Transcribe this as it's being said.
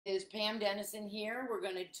Is Pam Dennison here. We're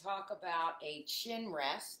going to talk about a chin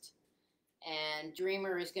rest, and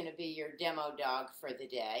Dreamer is going to be your demo dog for the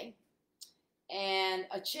day. And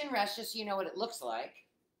a chin rest, just so you know what it looks like.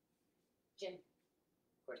 Chin.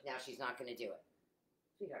 Of course, now she's not going to do it.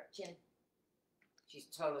 Sweetheart, chin. She's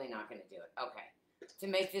totally not going to do it. Okay. To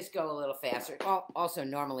make this go a little faster. Also,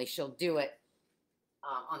 normally she'll do it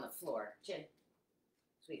on the floor. Chin.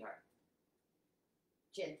 Sweetheart.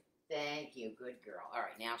 Chin. Thank you. Good girl. All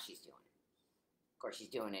right, now she's doing it. Of course, she's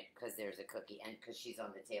doing it because there's a cookie and because she's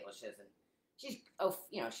on the table. She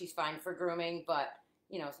doesn't, she's fine for grooming, but,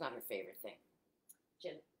 it's not her favorite thing.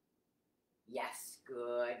 Chin. Yes,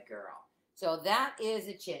 good girl. So that is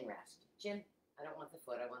a chin rest. Chin. I don't want the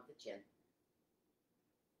foot. I want the chin.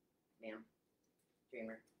 Ma'am.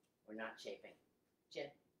 Dreamer. We're not shaping. Chin.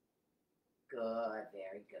 Good.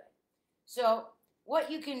 Very good. So what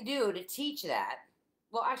you can do to teach that,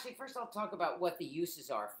 well, actually, first I'll talk about what the uses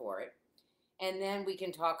are for it, and then we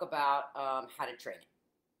can talk about how to train it.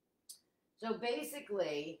 So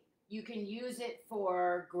basically, you can use it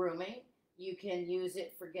for grooming. You can use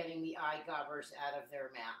it for getting the eye gobbers out of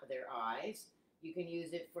their eyes. You can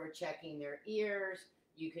use it for checking their ears.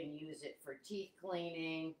 You can use it for teeth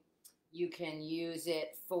cleaning. You can use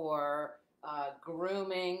it for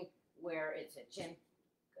grooming, where it's a chin.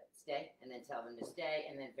 Good, stay, and then tell them to stay,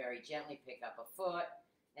 and then very gently pick up a foot,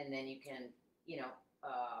 and then you can,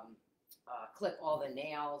 clip all the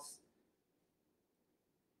nails.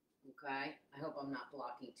 Okay, I hope I'm not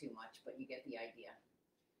blocking too much, but you get the idea.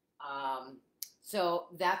 So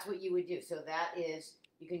that's what you would do. So that is,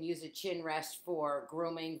 you can use a chin rest for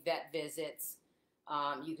grooming, vet visits.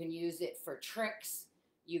 You can use it for tricks.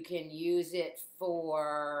 You can use it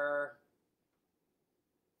for,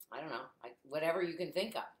 I don't know, whatever you can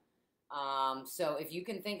think of. So if you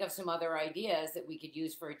can think of some other ideas that we could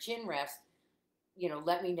use for a chin rest,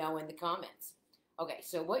 let me know in the comments. Okay,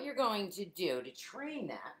 so what you're going to do to train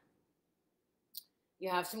that, you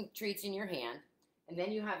have some treats in your hand, and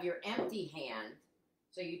then you have your empty hand.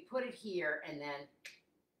 So you put it here,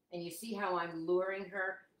 and you see how I'm luring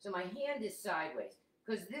her? So my hand is sideways,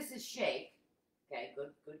 because this is shake. Okay,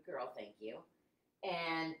 good girl, thank you.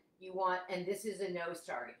 And and this is a nose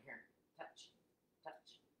target here. Touch,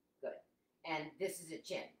 touch, good. And this is a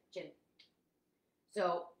chin, chin.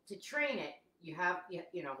 So to train it, you have,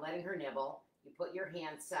 letting her nibble. You put your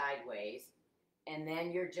hand sideways, and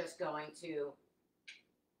then you're just going to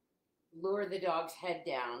lure the dog's head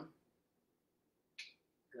down.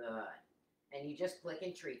 Good. And you just click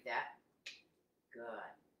and treat that.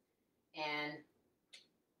 Good. And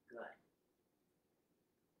good.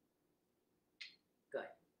 Good.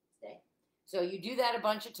 Stay. So you do that a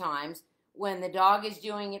bunch of times. When the dog is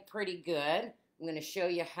doing it pretty good, I'm going to show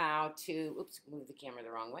you how to, oops, move the camera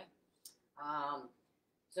the wrong way.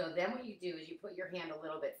 So then what you do is you put your hand a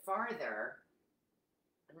little bit farther.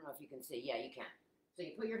 I don't know if you can see. Yeah, you can. So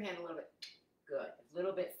you put your hand a little bit, good, a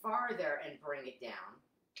little bit farther and bring it down.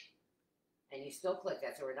 And you still click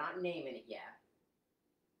that, so we're not naming it yet.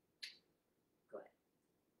 Good.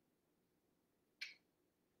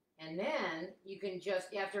 And then you can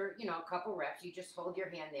just, after, a couple reps, you just hold your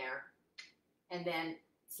hand there. And then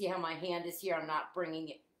see how my hand is here? I'm not bringing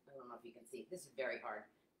it, I don't know if you can see. This is very hard,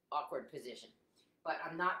 awkward position. But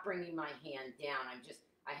I'm not bringing my hand down.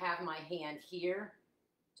 I have my hand here.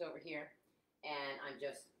 It's over here. And I'm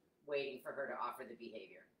just waiting for her to offer the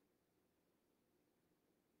behavior.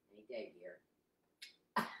 Any day, dear.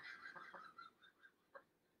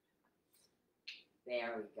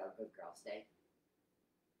 There we go. Good girl. Stay.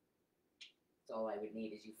 That's all I would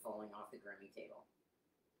need is you falling off the grooming table.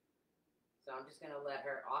 So I'm just going to let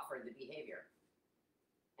her offer the behavior.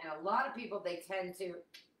 And a lot of people, they tend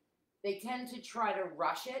to try to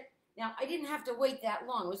rush it. Now, I didn't have to wait that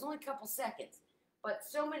long. It was only a couple seconds. But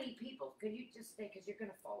so many people, could you just stay? Because you're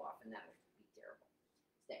going to fall off, and that would be terrible.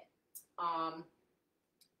 Stay.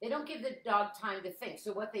 They don't give the dog time to think.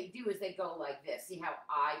 So what they do is they go like this. See how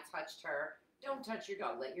I touched her? Don't touch your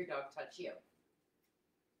dog. Let your dog touch you.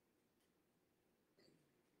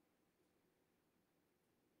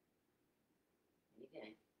 Any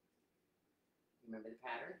day. Remember the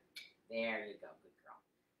pattern? There you go. Good girl.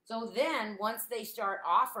 So then, once they start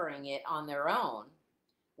offering it on their own,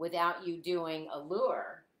 without you doing a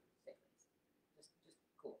lure, just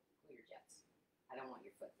cool your jets. I don't want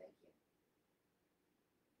your foot, thank you.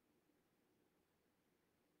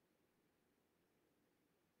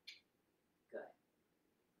 Good.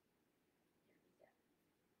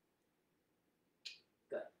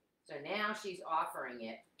 Good. So now she's offering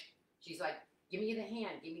it. She's like, give me the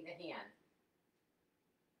hand, give me the hand.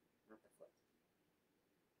 Not the foot.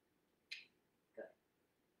 Good.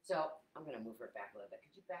 So I'm going to move her back a little bit.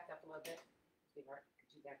 Could you back up a little bit, sweetheart?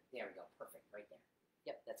 Could you back? There we go. Perfect. Right there.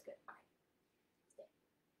 Yep, that's good. Okay. Stay.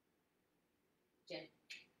 Chin.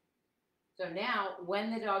 So now,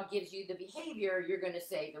 when the dog gives you the behavior, you're going to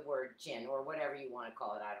say the word chin or whatever you want to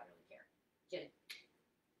call it. I don't really care. Chin.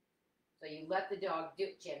 So you let the dog do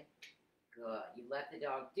chin. Good. You let the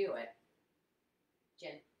dog do it.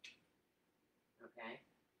 Chin. Okay.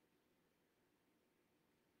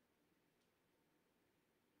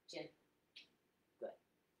 Chin. Good.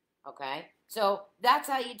 Okay. So that's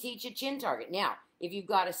how you teach a chin target. Now, if you've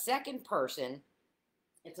got a second person,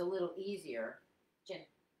 it's a little easier. Chin.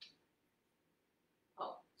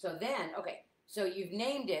 Oh, so then, okay. So you've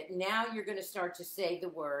named it. Now you're going to start to say the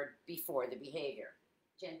word before the behavior.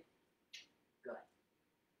 Chin. Good.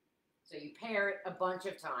 So you pair it a bunch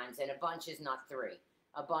of times, and a bunch is not 3.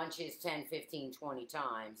 A bunch is 10, 15, 20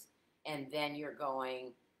 times, and then you're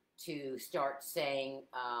going to start saying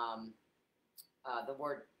the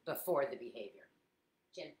word before the behavior.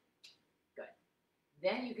 Chin. Good.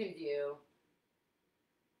 Then you can do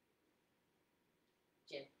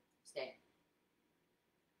chin, stay.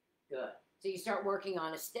 Good. So you start working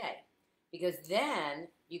on a stay, because then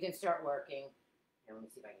you can start working. Now let me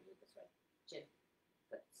see if I can do it this way. Chin.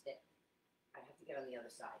 Good. Stay. I have to get on the other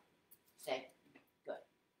side. Stay. Good.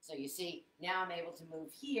 So you see, now I'm able to move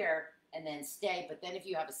here and then stay. But then if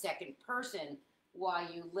you have a second person,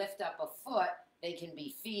 while you lift up a foot, they can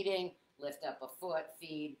be feeding, lift up a foot,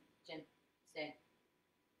 feed, chin, stay.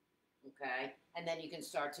 Okay? And then you can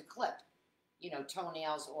start to clip,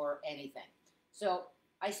 toenails or anything. So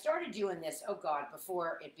I started doing this, oh God,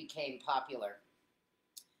 before it became popular.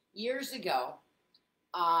 Years ago,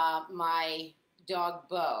 my dog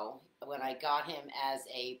Bo, when I got him as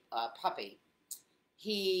a puppy,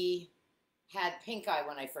 he had pink eye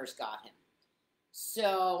when I first got him.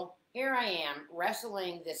 So here I am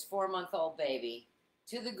wrestling this 4-month-old baby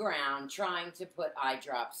to the ground, trying to put eye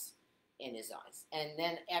drops in his eyes. And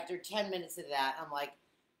then after 10 minutes of that, I'm like,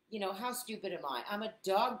 how stupid am I? I'm a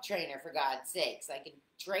dog trainer, for God's sakes. I can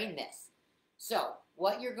train this. So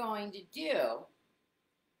what you're going to do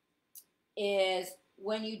is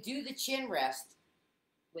when you do the chin rest,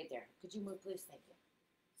 wait there. Could you move, please? Thank you.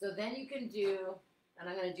 So then you can do, and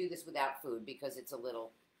I'm going to do this without food because it's a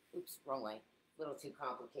little, oops, wrong way, a little too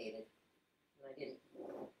complicated. And I didn't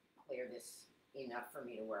clear this enough for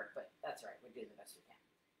me to work, but that's all right. We're doing the best we can.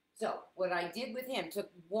 So what I did with him, took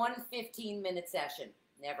one 15-minute session.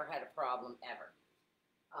 Never had a problem ever.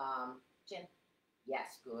 Chin.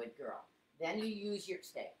 Yes, good girl. Then you use your,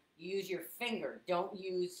 stay. You use your finger. Don't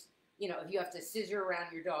use, if you have to scissor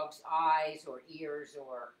around your dog's eyes or ears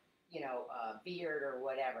or, beard or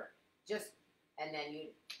whatever. Just, and then you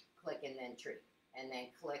click and then treat. And then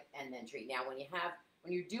click and then treat. Now, when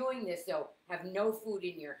you're doing this, though, have no food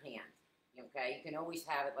in your hand. Okay? You can always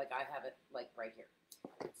have it, like I have it, like right here.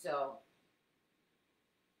 So,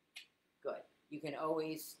 good. You can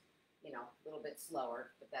always, a little bit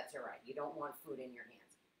slower, but that's all right. You don't want food in your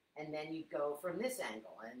hands. And then you go from this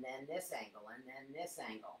angle, and then this angle, and then this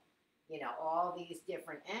angle. All these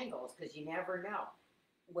different angles, because you never know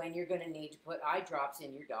when you're going to need to put eye drops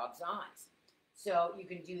in your dog's eyes. So you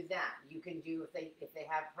can do that. You can do, if they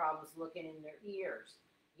have problems looking in their ears,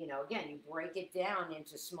 again, you break it down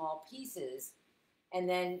into small pieces, and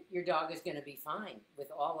then your dog is going to be fine with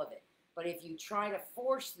all of it. But if you try to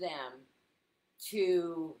force them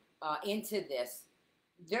to into this,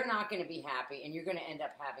 they're not going to be happy, and you're going to end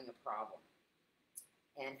up having a problem.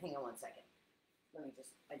 And hang on one second.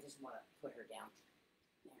 I just want to put her down.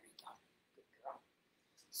 There you go. Good girl.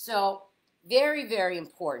 So, very, very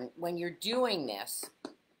important when you're doing this,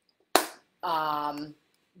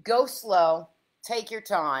 go slow, take your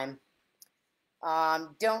time.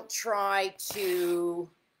 Don't try to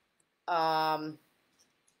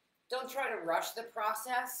rush the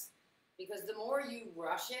process, because the more you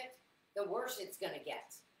rush it, the worse it's going to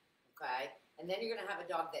get, okay? And then you're going to have a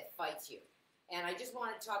dog that fights you. And I just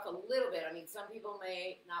want to talk a little bit. I mean, some people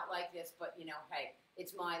may not like this, but, hey,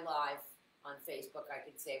 it's my live on Facebook. I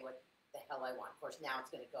can say what the hell I want. Of course, now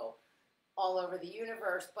it's going to go all over the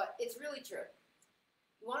universe, but it's really true.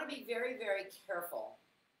 You want to be very, very careful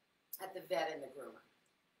at the vet and the groomer,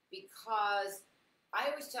 because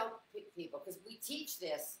I always tell people, because we teach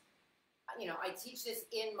this, I teach this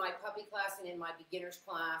in my puppy class and in my beginner's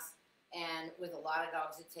class, and with a lot of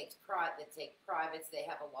dogs that take privates, they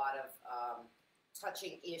have a lot of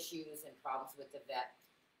touching issues and problems with the vet.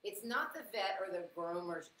 It's not the vet or the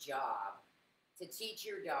groomer's job to teach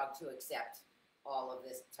your dog to accept all of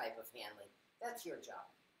this type of handling. That's your job,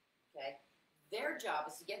 okay? Their job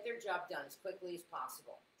is to get their job done as quickly as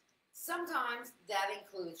possible. Sometimes that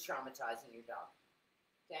includes traumatizing your dog.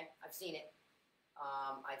 Okay, I've seen it.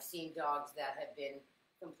 I've seen dogs that have been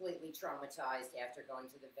completely traumatized after going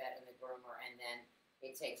to the vet and the groomer, and then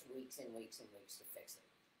it takes weeks and weeks and weeks to fix it.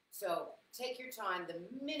 So take your time. The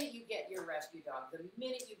minute you get your rescue dog, the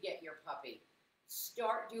minute you get your puppy,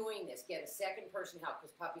 start doing this. Get a second person help,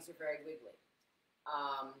 because puppies are very wiggly.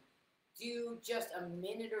 Do just a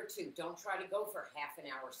minute or two. Don't try to go for a half an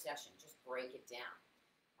hour session. Just break it down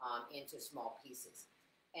into small pieces.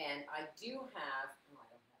 And I do have, oh, I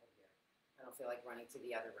don't have it here. I don't feel like running to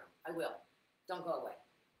the other room. I will. Don't go away.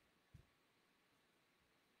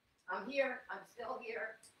 I'm here. I'm still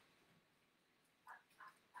here. I'm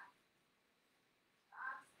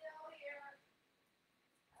still here.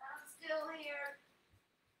 I'm still here.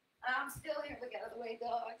 I'm still here. Look out of the way,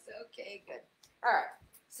 dogs. Okay, good. All right.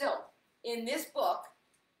 So, in this book,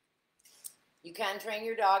 You Can Train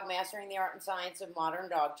Your Dog, Mastering the Art and Science of Modern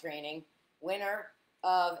Dog Training, winner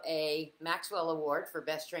of a Maxwell Award for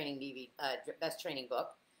Best Training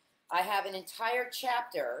Book. I have an entire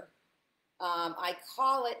chapter. I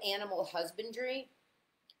call it Animal Husbandry,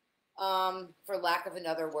 for lack of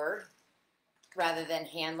another word, rather than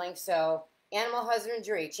handling. So, Animal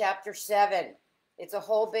Husbandry, Chapter 7. It's a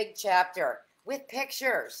whole big chapter with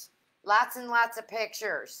pictures, lots and lots of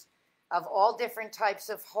pictures of all different types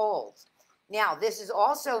of holds. Now, this is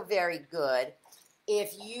also very good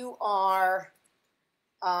if you are,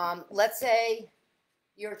 let's say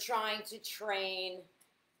you're trying to train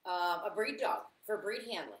a breed dog for breed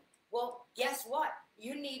handling. Well, guess what?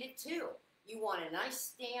 You need it too. You want a nice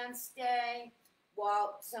stand stay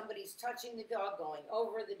while somebody's touching the dog, going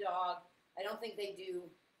over the dog. I don't think they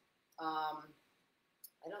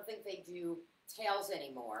do tails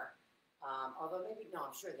anymore. Although maybe, no,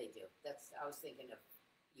 I'm sure they do. I was thinking of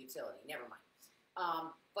utility. Never mind.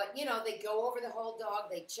 But, you know, they go over the whole dog.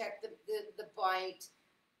 They check the bite.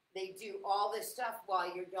 They do all this stuff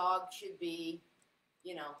while your dog should be,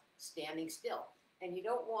 you know, standing still. And you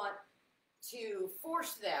don't want to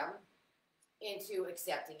force them into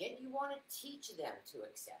accepting it. You want to teach them to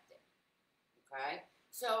accept it. Okay?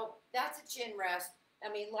 So that's a chin rest. I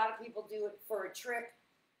mean, a lot of people do it for a trick.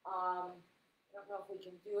 I don't know if we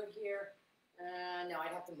can do it here. No,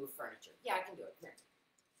 I'd have to move furniture. Yeah, I can do it. Here.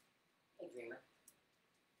 Hey, Dreamer.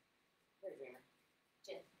 Here, Dreamer.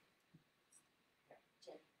 Chin. Here,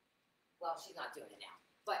 chin. Well, she's not doing it now.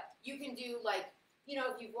 But you can do, like, you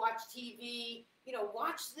know, if you've watched TV, you know,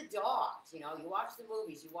 watch the dogs. You know, you watch the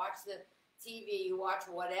movies, you watch the TV, you watch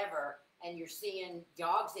whatever, and you're seeing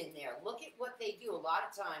dogs in there. Look at what they do. A lot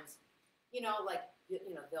of times, you know, like,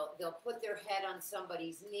 you know, they'll put their head on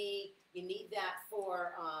somebody's knee. You need that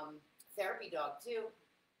for therapy dog too,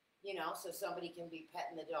 you know, so somebody can be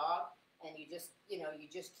petting the dog, and you just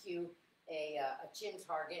cue a chin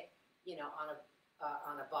target, you know, on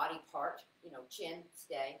a body part, you know, chin,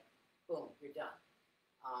 stay, boom, you're done.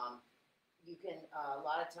 You can a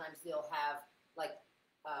lot of times they'll have like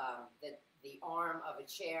the arm of a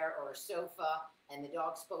chair or a sofa, and the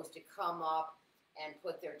dog's supposed to come up and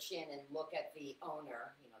put their chin and look at the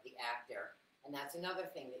owner, you know, the actor, and that's another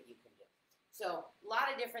thing that you can do. So a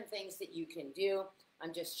lot of different things that you can do.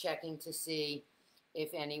 I'm just checking to see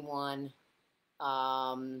if anyone,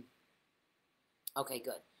 okay,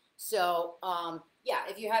 good. So yeah,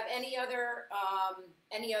 if you have any other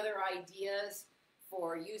ideas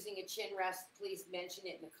for using a chin rest, please mention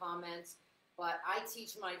it in the comments. But I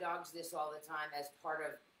teach my dogs this all the time as part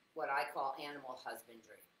of what I call animal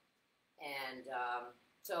husbandry. And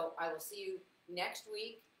so I will see you next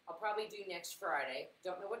week. I'll probably do next Friday.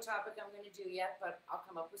 Don't know what topic I'm going to do yet, but I'll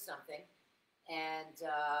come up with something. And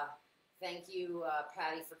thank you,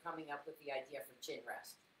 Patty, for coming up with the idea for chin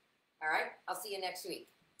rest. All right, I'll see you next week.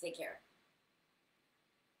 Take care.